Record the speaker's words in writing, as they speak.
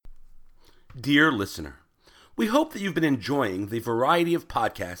Dear listener, we hope that you've been enjoying the variety of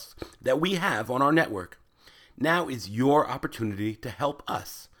podcasts that we have on our network. Now is your opportunity to help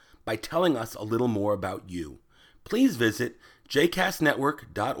us by telling us a little more about you. Please visit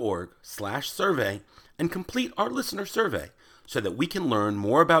jcastnetwork.org/survey and complete our listener survey so that we can learn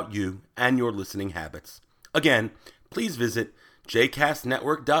more about you and your listening habits. Again, please visit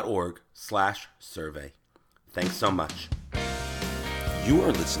jcastnetwork.org/survey. Thanks so much. You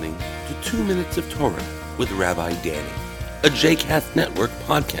are listening to 2 Minutes of Torah with Rabbi Danny, a JCast Network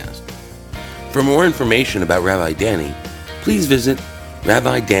podcast. For more information about Rabbi Danny, please visit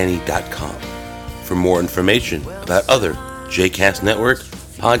rabbidanny.com. For more information about other JCast Network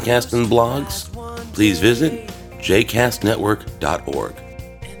podcasts and blogs, please visit jcastnetwork.org.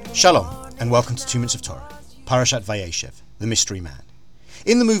 Shalom, and welcome to 2 Minutes of Torah, Parashat Vayeshev, the Mystery Man.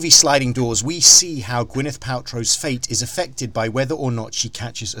 In the movie Sliding Doors, we see how Gwyneth Paltrow's fate is affected by whether or not she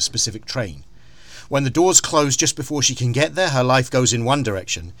catches a specific train. When the doors close just before she can get there, her life goes in one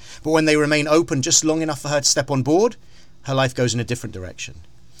direction. But when they remain open just long enough for her to step on board, her life goes in a different direction.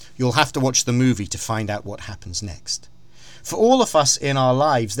 You'll have to watch the movie to find out what happens next. For all of us in our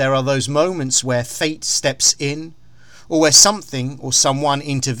lives, there are those moments where fate steps in, or where something or someone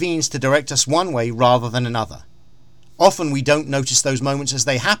intervenes to direct us one way rather than another. Often we don't notice those moments as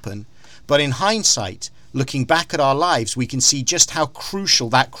they happen, but in hindsight, looking back at our lives, we can see just how crucial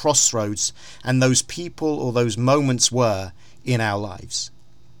that crossroads and those people or those moments were in our lives.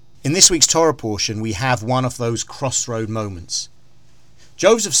 In this week's Torah portion, we have one of those crossroad moments.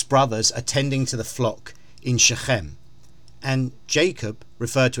 Joseph's brothers are tending to the flock in Shechem, and Jacob,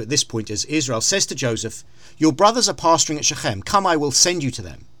 referred to at this point as Israel, says to Joseph, "Your brothers are pasturing at Shechem. Come, I will send you to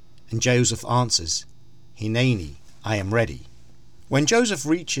them." And Joseph answers, "Hineni, I am ready." When Joseph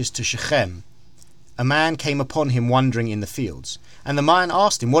reaches to Shechem, a man came upon him wandering in the fields, and the man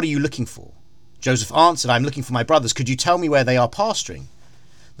asked him, "What are you looking for?" Joseph answered, "I am looking for my brothers. Could you tell me where they are pasturing?"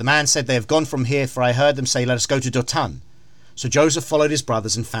 The man said, "They have gone from here, for I heard them say, 'Let us go to Dotan.'" So Joseph followed his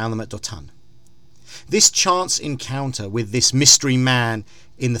brothers and found them at Dotan. This chance encounter with this mystery man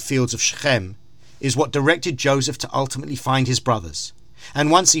in the fields of Shechem is what directed Joseph to ultimately find his brothers.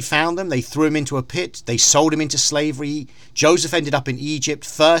 And once he found them, they threw him into a pit, they sold him into slavery. Joseph ended up in Egypt,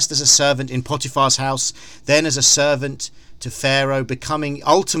 first as a servant in Potiphar's house, then as a servant to Pharaoh, becoming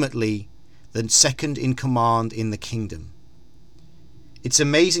ultimately the second in command in the kingdom. It's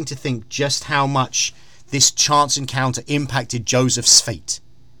amazing to think just how much this chance encounter impacted Joseph's fate.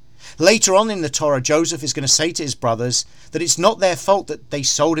 Later on in the Torah, Joseph is going to say to his brothers that it's not their fault that they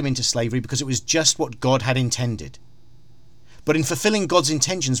sold him into slavery because it was just what God had intended. But in fulfilling God's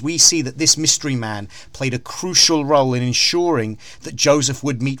intentions, we see that this mystery man played a crucial role in ensuring that Joseph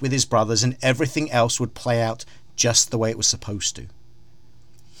would meet with his brothers and everything else would play out just the way it was supposed to.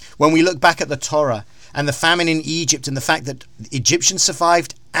 When we look back at the Torah and the famine in Egypt and the fact that the Egyptians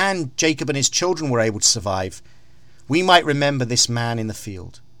survived and Jacob and his children were able to survive, we might remember this man in the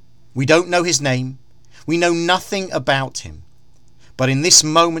field. We don't know his name. We know nothing about him. But in this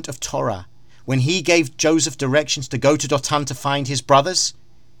moment of Torah, when he gave Joseph directions to go to Dotan to find his brothers,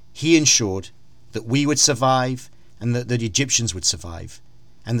 he ensured that we would survive and that the Egyptians would survive,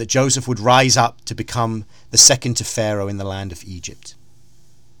 and that Joseph would rise up to become the second to Pharaoh in the land of Egypt.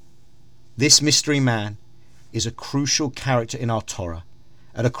 This mystery man is a crucial character in our Torah,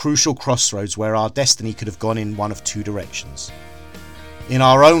 at a crucial crossroads where our destiny could have gone in one of two directions. In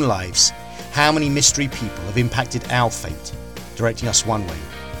our own lives, how many mystery people have impacted our fate, directing us one way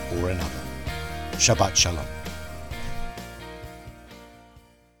or another? Shabbat Shalom.